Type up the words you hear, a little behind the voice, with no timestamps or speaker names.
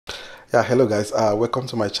Yeah, hello guys. Welcome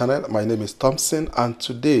to my channel. My name is Thompson, and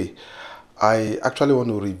today I actually want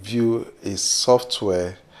to review a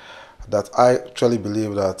software that I actually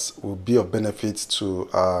believe that will be of benefit to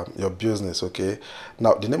your business. Okay.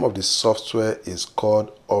 Now, the name of the software is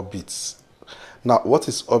called Orbit. Now, what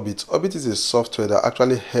is Orbit? Orbit is a software that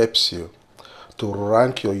actually helps you to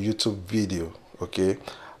rank your YouTube video. Okay,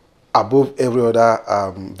 above every other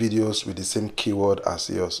videos with the same keyword as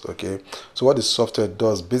yours. Okay, so what the software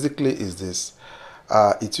does basically is this: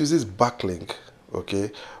 it uses backlink, okay,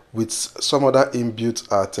 with some other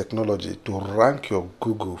inbuilt technology to rank your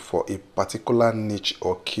Google for a particular niche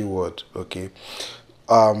or keyword. Okay,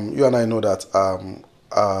 you and I know that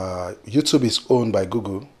YouTube is owned by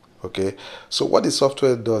Google. Okay, so what the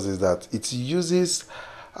software does is that it uses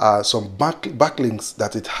some backlinks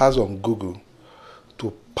that it has on Google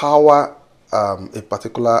to power a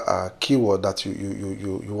particular keyword that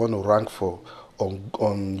you want to rank for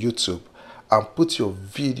on YouTube, and put your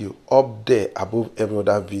video up there above every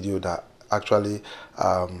other video that actually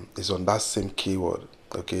is on that same keyword.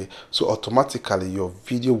 Okay, so automatically your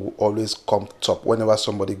video will always come top whenever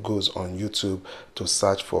somebody goes on YouTube to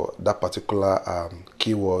search for that particular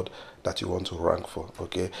keyword that you want to rank for.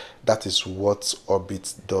 Okay, that is what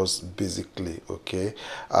Orbit does basically. Okay,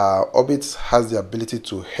 Orbit has the ability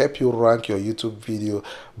to help you rank your YouTube video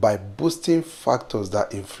by boosting factors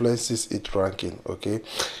that influences its ranking. Okay,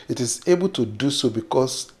 it is able to do so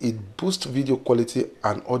because it boosts video quality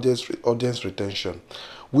and audience retention,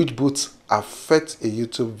 which both affect a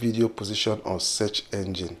YouTube video position on search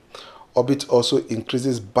engine. Orbit also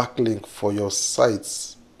increases backlink for your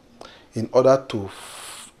sites in order to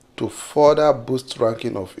further boost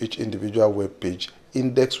ranking of each individual web page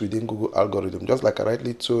indexed within Google algorithm. Just like I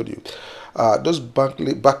rightly told you, those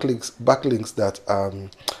backlinks that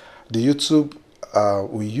the YouTube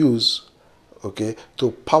will use, okay,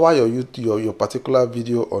 to power your particular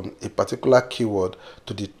video on a particular keyword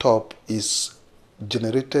to the top is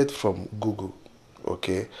generated from Google.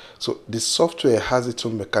 Okay, so the software has its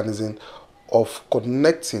own mechanism of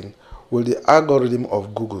connecting with the algorithm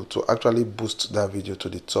of Google to actually boost that video to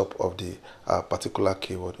the top of the particular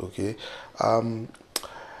keyword. Okay,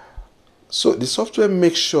 so the software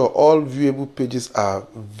makes sure all viewable pages are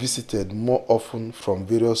visited more often from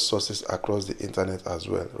various sources across the internet as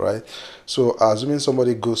well, right? So assuming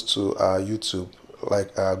somebody goes to YouTube,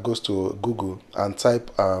 like goes to Google and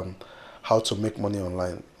type how to make money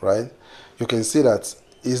online, right? You can see that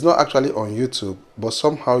it's not actually on YouTube, but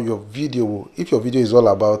somehow your video, if your video is all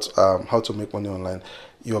about how to make money online,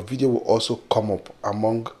 your video will also come up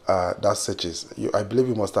among that searches. I believe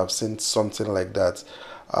you must have seen something like that.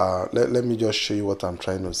 Let me just show you what I'm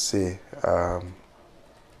trying to say.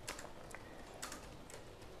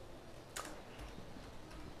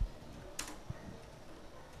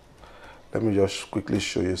 Let me just quickly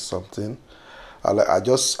show you something. I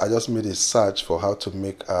just made a search for how to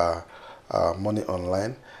make money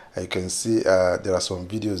online. You can see there are some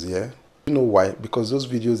videos here. You know why? Because those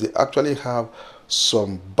videos, they actually have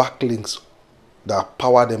some backlinks that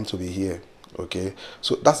power them to be here. Okay,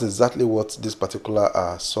 so that's exactly what this particular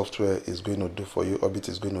software is going to do for you. Orbit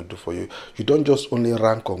is going to do for you. You don't just only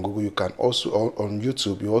rank on Google, you can also on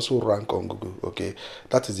YouTube, you also rank on Google. Okay,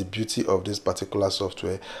 that is the beauty of this particular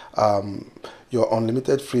software. Your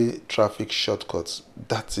unlimited free traffic shortcuts,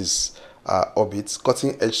 that is Orbit.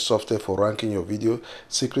 Cutting edge software for ranking your video,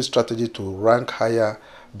 secret strategy to rank higher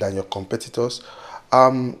than your competitors.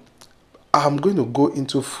 I'm going to go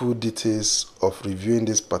into full details of reviewing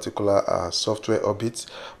this particular software Orbit,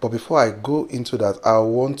 but before I go into that, I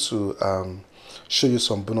want to show you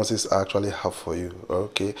some bonuses I actually have for you.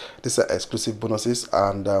 Okay, these are exclusive bonuses,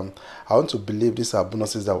 and I want to believe these are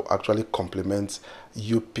bonuses that will actually complement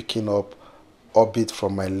you picking up Orbit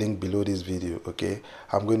from my link below this video. Okay,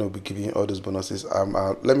 I'm going to be giving you all those bonuses.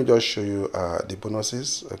 Let me just show you the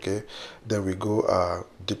bonuses. Okay, then we go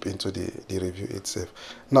deep into the review itself.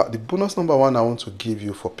 Now, the bonus number one I want to give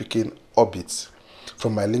you for picking Orbit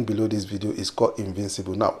from my link below this video is called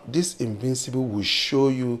Invincible. Now, this Invincible will show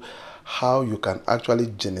you how you can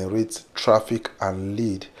actually generate traffic and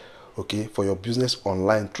lead, okay, for your business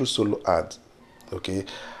online through solo ad. Okay,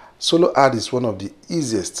 solo ad is one of the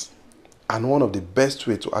easiest and one of the best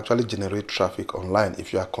way to actually generate traffic online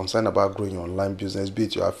if you are concerned about growing your online business, be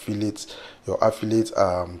it your affiliate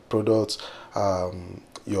products,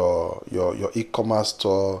 your e-commerce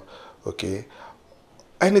store. Okay,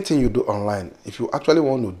 anything you do online, if you actually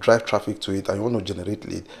want to drive traffic to it and you want to generate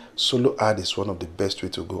lead, solo ad is one of the best way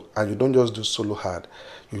to go. And you don't just do solo ad,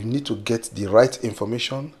 you need to get the right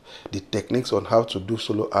information, the techniques on how to do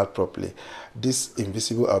solo ad properly, this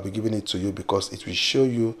invisible, I'll be giving it to you because it will show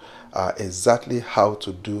you exactly how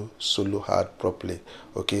to do solo ad properly.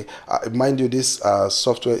 Okay, mind you, this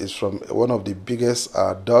software is from one of the biggest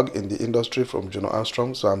dog in the industry, from Juno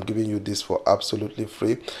Armstrong. So I'm giving you this for absolutely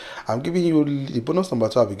free. I'm giving you the bonus number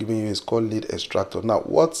two I'll be giving you is called lead extractor. Now,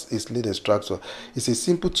 what is lead extractor? It's a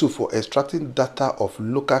simple tool for extracting data of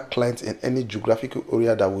local clients in any geographical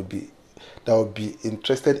area that would be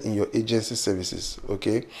interested in your agency services,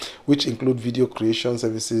 okay, which include video creation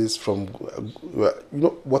services from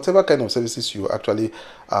whatever kind of services you actually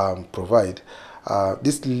provide.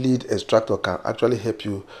 This lead extractor can actually help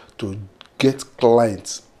you to get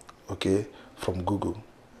clients, okay, from Google.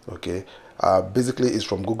 Okay, basically it's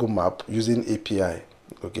from Google Map using API.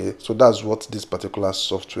 Okay, so that's what this particular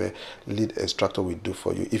software lead extractor will do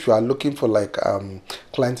for you. If you are looking for like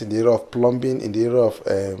clients in the area of plumbing, in the area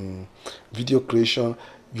of video creation,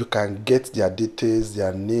 you can get their details,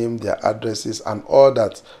 their name, their addresses, and all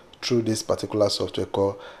that through this particular software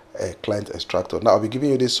called client extractor. Now I'll be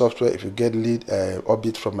giving you this software if you get lead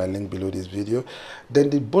update from my link below this video. Then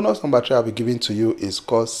the bonus number three I'll be giving to you is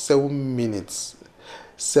called 7 minutes.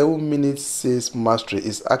 7 minutes sales mastery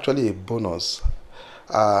is actually a bonus.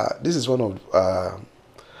 This is one of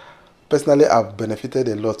personally, I've benefited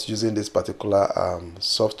a lot using this particular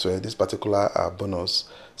software, this particular bonus,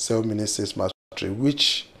 7 minutes sales mastery,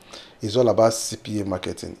 which is all about CPA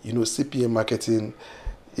marketing. You know, CPA marketing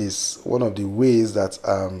is one of the ways that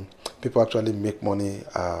people actually make money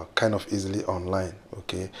kind of easily online.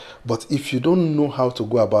 Okay, but if you don't know how to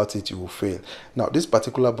go about it, you will fail. Now this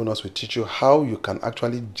particular bonus will teach you how you can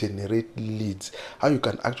actually generate leads, how you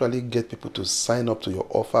can actually get people to sign up to your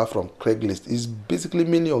offer from Craigslist. It's basically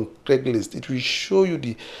mainly on Craigslist. It will show you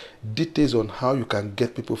the details on how you can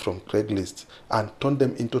get people from Craigslist and turn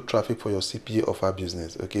them into traffic for your CPA offer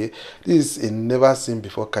business. Okay, this is a never seen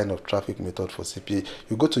before kind of traffic method for CPA.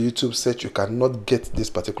 You go to YouTube search, you cannot get this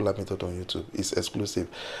particular method on YouTube. It's exclusive.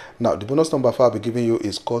 Now the bonus number 4 I'll be giving you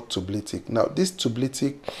is called Tublitic. Now this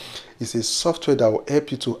Tublitic is a software that will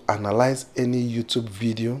help you to analyze any YouTube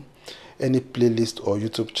video, any playlist or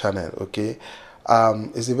YouTube channel. Okay,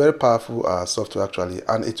 it's a very powerful software actually,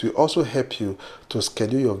 and it will also help you to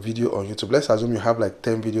schedule your video on YouTube. Let's assume you have like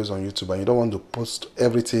 10 videos on YouTube and you don't want to post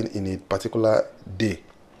everything in a particular day.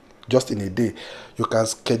 Just in a day, you can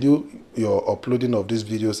schedule your uploading of these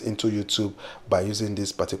videos into YouTube by using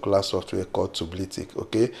this particular software called Tublitic.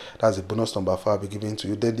 Okay, that's the bonus number 4 I'll be giving to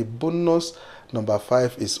you. Then the bonus number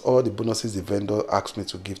 5 is all the bonuses the vendor asked me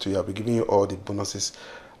to give to you. I'll be giving you all the bonuses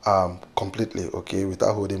completely, okay,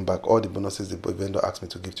 without holding back. All the bonuses the vendor asked me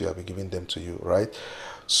to give to you, I'll be giving them to you, right?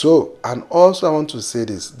 So, and also I want to say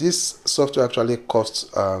this software actually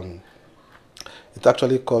costs it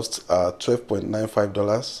actually costs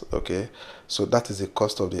 $12.95. Okay, so that is the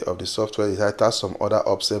cost of the software. It has some other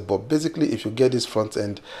upsell, but basically if you get this front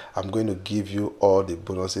end, I'm going to give you all the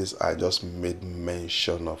bonuses I just made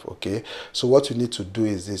mention of. Okay, so what you need to do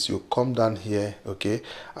is this: you come down here, okay,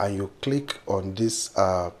 and you click on this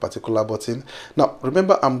particular button. Now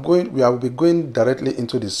remember, we will be going directly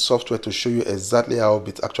into the software to show you exactly how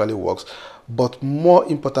it actually works. But more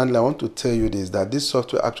importantly, I want to tell you this, that this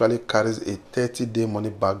software actually carries a 30-day money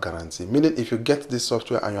back guarantee. Meaning if you get this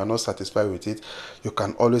software and you are not satisfied with it, you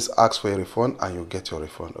can always ask for a refund and you get your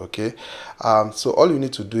refund. Okay, so all you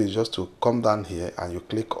need to do is just to come down here and you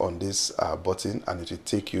click on this button and it will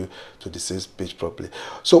take you to the sales page properly.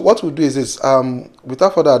 So what we'll do is this,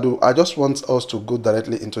 without further ado, I just want us to go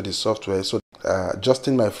directly into the software. So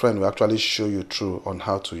Justin, my friend, will actually show you through on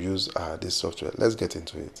how to use this software. Let's get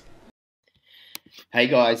into it. Hey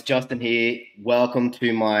guys, Justin here. Welcome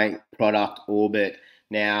to my product Orbit.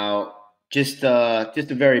 Now, just a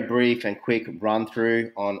very brief and quick run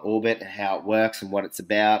through on Orbit, how it works and what it's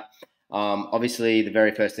about. Obviously, the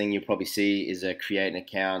very first thing you'll probably see is a create an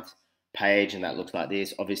account page, and that looks like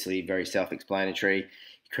this. Obviously, very self-explanatory.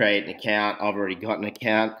 Create an account. I've already got an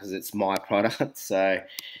account because it's my product, so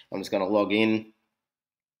I'm just going to log in,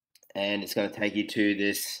 and it's going to take you to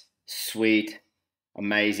this sweet,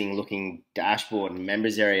 amazing looking dashboard and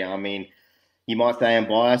members area. I mean, you might say I'm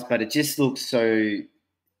biased, but it just looks so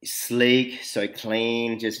sleek, so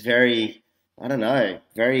clean, just very, I don't know,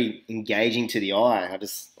 very engaging to the eye.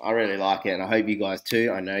 I really like it, and I hope you guys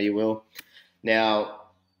too. I know you will. Now,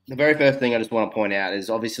 the very first thing I just want to point out is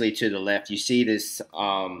obviously to the left, you see this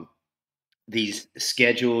these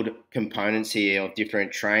scheduled components here of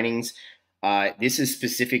different trainings. This is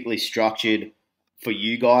specifically structured for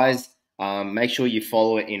you guys. Make sure you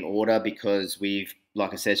follow it in order because we've,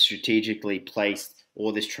 like I said, strategically placed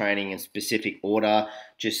all this training in specific order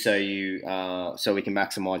just so we can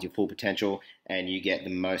maximize your full potential and you get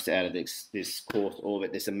the most out of this course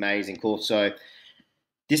Orbit, this amazing course. So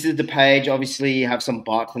this is the page. Obviously, you have some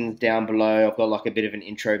buttons down below. I've got like a bit of an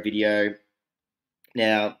intro video.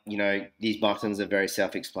 Now, these buttons are very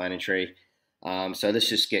self-explanatory. So let's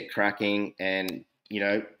just get cracking. And,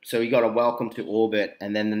 so we got a welcome to Orbit.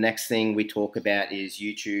 And then the next thing we talk about is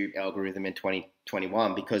YouTube algorithm in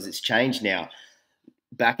 2021, because it's changed now.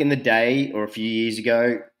 Back in the day or a few years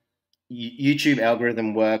ago, YouTube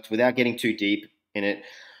algorithm worked, without getting too deep in it,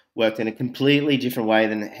 worked in a completely different way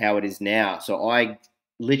than how it is now. So I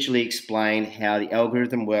literally explain how the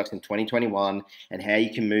algorithm works in 2021 and how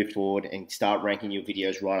you can move forward and start ranking your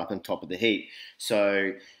videos right up on top of the heap.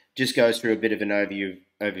 So just goes through a bit of an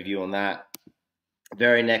overview on that.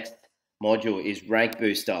 Very next module is Rank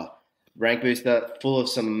Booster. Rank Booster, full of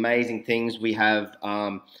some amazing things. We have,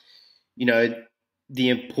 the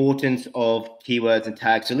importance of keywords and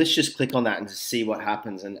tags. So let's just click on that and just see what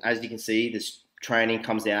happens. And as you can see, this training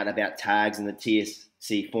comes out about tags and the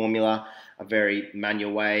TSC formula, a very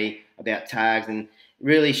manual way about tags, and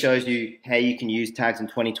really shows you how you can use tags in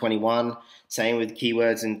 2021. Same with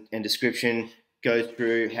keywords and description, goes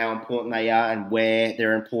through how important they are and where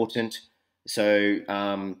they're important. So,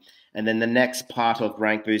 and then the next part of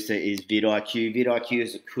Rank Booster is vidIQ. vidIQ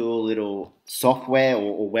is a cool little software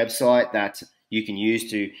or website that you can use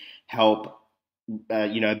to help,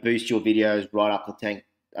 boost your videos right up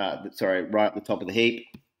right up the top of the heap.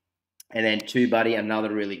 And then TubeBuddy,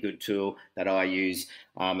 another really good tool that I use,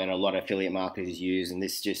 and a lot of affiliate marketers use. And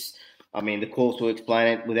this just, the course will explain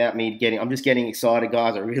it without me I'm just getting excited,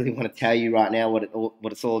 guys. I really want to tell you right now what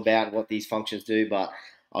it's all about and what these functions do, but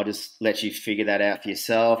I'll just let you figure that out for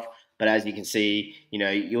yourself. But as you can see,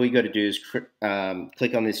 all you got to do is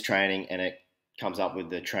click on this training and it comes up with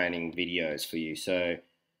the training videos for you. So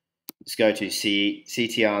let's go to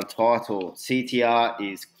CTR and title. CTR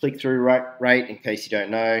is click-through rate, in case you don't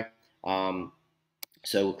know.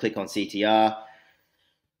 So we'll click on CTR.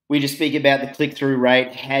 We just speak about the click-through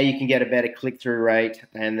rate, how you can get a better click-through rate,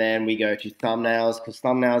 and then we go to thumbnails, because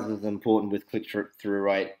thumbnails is important with click-through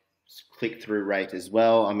rate as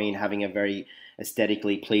well. Having a very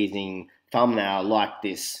aesthetically pleasing thumbnail like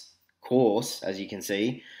this course, as you can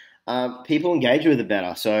see, people engage with it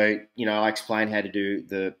better. So, I explain how to do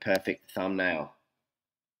the perfect thumbnail.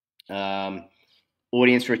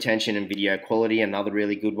 Audience retention and video quality, another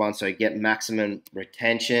really good one. So get maximum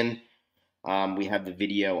retention. We have the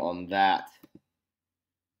video on that.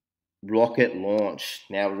 Rocket launch.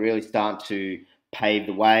 Now we're really starting to pave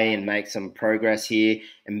the way and make some progress here.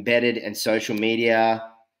 Embedded and social media.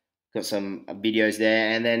 Got some videos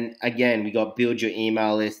there. And then again, we got build your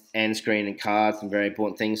email list, end screen and cards, some very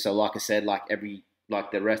important things. So like I said, like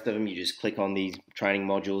the rest of them, you just click on these training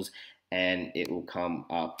modules and it will come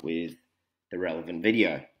up with the relevant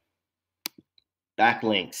video.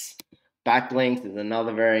 Backlinks. Backlinks is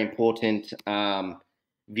another very important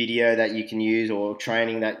video that you can use, or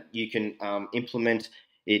training that you can implement.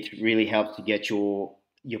 It really helps to get your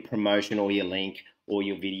promotion or your link or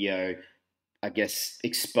your video,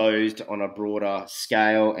 exposed on a broader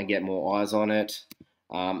scale and get more eyes on it.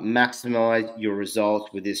 Maximize your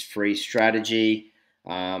results with this free strategy.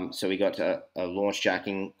 So we got a launch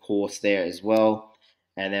jacking course there as well.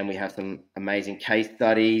 And then we have some amazing case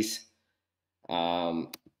studies. And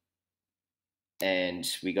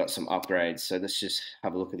we got some upgrades. So let's just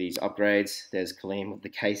have a look at these upgrades. There's Kaleem with the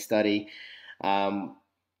case study.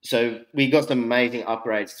 So we got some amazing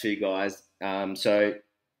upgrades too, guys.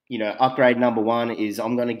 Upgrade number one is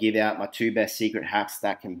I'm going to give out my 2 best secret hacks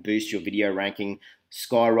that can boost your video ranking,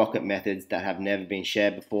 skyrocket methods that have never been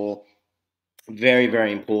shared before. Very,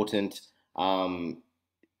 very important,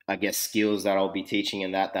 skills that I'll be teaching,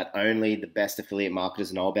 and that only the best affiliate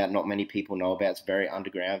marketers know about. Not many people know about. It's very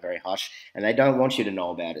underground, very hush, and they don't want you to know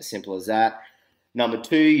about it. Simple as that. Number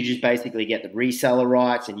 2, you just basically get the reseller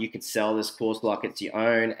rights, and you can sell this course like it's your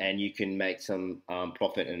own, and you can make some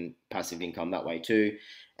profit and passive income that way too.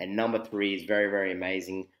 And number 3 is very, very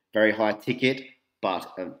amazing, very high ticket,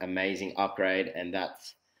 but an amazing upgrade, and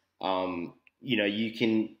that's, you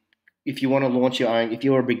can, if you want to launch your own, if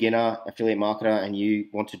you're a beginner affiliate marketer and you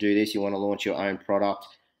want to do this, you want to launch your own product,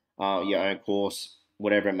 your own course,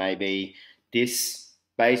 whatever it may be, this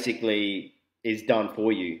basically is done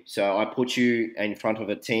for you. So I put you in front of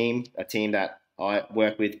a team that I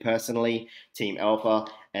work with personally, Team Alpha,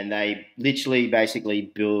 and they literally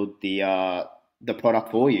basically build the product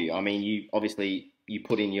for you. You obviously you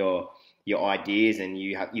put in your ideas and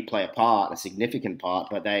you play a significant part,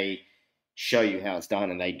 but they show you how it's done,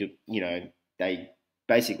 and they do, they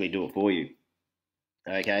basically do it for you.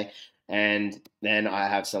 Okay. and then I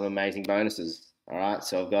have some amazing bonuses. All right,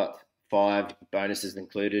 so I've got 5 bonuses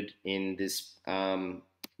included in this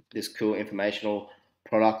cool informational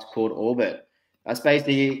product called Orbit. That's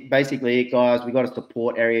basically it, guys. We got a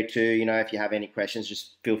support area too. You know, if you have any questions,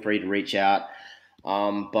 just feel free to reach out.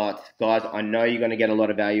 But guys, I know you're going to get a lot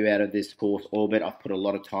of value out of this course, Orbit. I've put a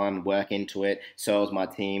lot of time and work into it. So has my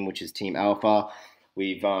team, which is Team Alpha.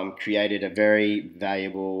 We've created a very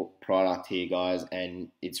valuable product here, guys, and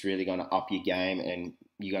it's really going to up your game, and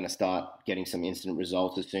you're going to start getting some instant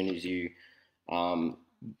results as soon as you, um,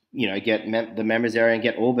 get the members area and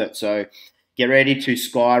get Orbit. So get ready to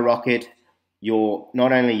skyrocket your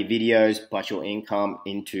not only your videos but your income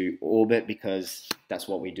into Orbit, because that's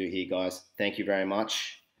what we do here, guys. Thank you very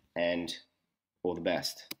much, and all the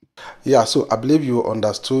best. Yeah, so I believe you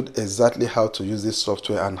understood exactly how to use this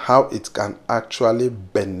software and how it can actually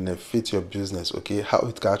benefit your business, okay? How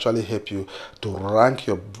it can actually help you to rank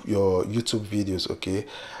your YouTube videos, okay?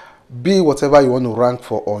 Be whatever you want to rank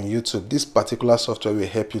for on YouTube. This particular software will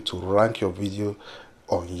help you to rank your video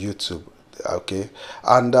on YouTube, okay?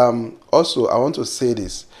 And also, I want to say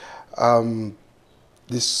this.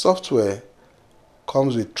 This software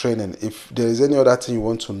comes with training. If there is any other thing you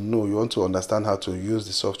want to know, you want to understand how to use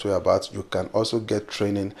the software about, you can also get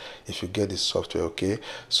training if you get this software, okay?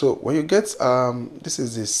 So when you get this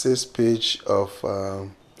is the sales page of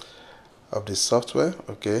the software,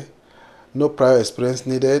 okay? No prior experience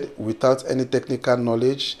needed, without any technical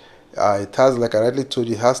knowledge. It has, like I rightly told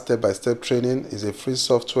you, it has step-by-step training. Is a free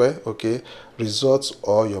software, okay? Results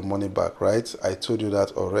or your money back, right? I told you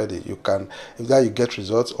that already. You can, if that you get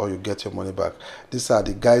results or you get your money back. These are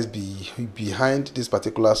the guys behind this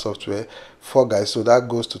particular software. 4 guys. So that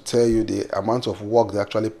goes to tell you the amount of work they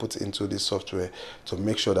actually put into this software to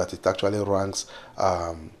make sure that it actually ranks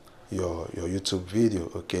your YouTube video,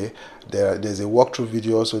 okay? There's a walkthrough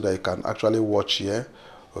video also that you can actually watch here,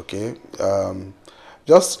 okay?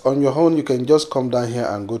 Just on your own, you can just come down here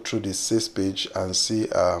and go through the sales page and see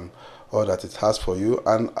all that it has for you.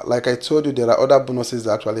 And like I told you, there are other bonuses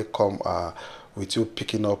that actually come with you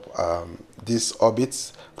picking up these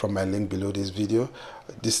orbits from my link below this video.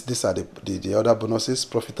 These are the other bonuses: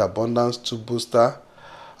 profit abundance, 2 booster,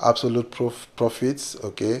 absolute profits,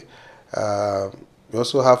 okay? We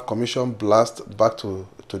also have commission blast back to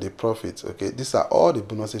the profit, okay? These are all the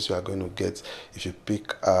bonuses you are going to get if you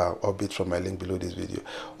pick Orbit from my link below this video.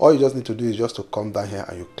 All you just need to do is just to come down here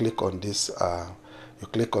and you click on this, you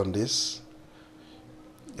click on this,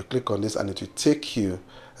 and it will take you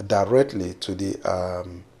directly to the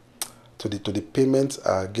payment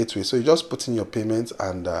gateway. So you just put in your payment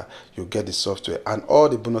and you get the software and all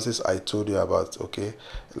the bonuses I told you about, okay?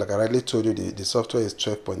 Like I rightly told you, the software is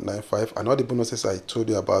 12.95, and all the bonuses I told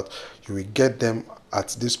you about, you will get them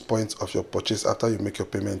at this point of your purchase. After you make your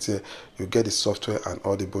payment here, you get the software and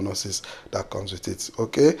all the bonuses that comes with it,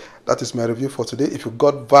 okay? That is my review for today. If you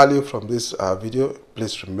got value from this video,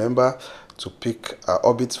 please remember to pick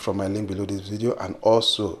Orbit from my link below this video, and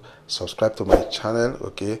also subscribe to my channel,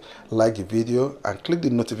 okay? Like the video and click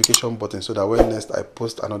the notification button so that when next I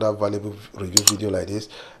post another valuable review video like this,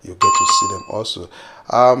 you get to see them also.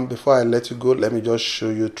 Before I let you go, let me just show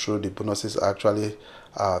you through the bonuses I actually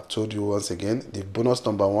told you once again. The bonus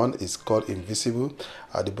number 1 is called Invisible.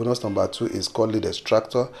 The bonus number 2 is called Lead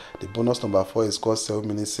Extractor. The bonus number 4 is called 7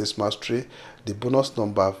 minutes sales mastery. The bonus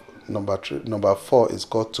number 4 is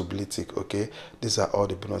called Tublitic, okay? These are all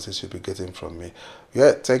the bonuses you'll be getting from me.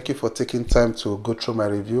 Yeah, thank you for taking time to go through my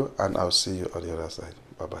review, and I'll see you on the other side.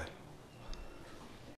 Bye bye.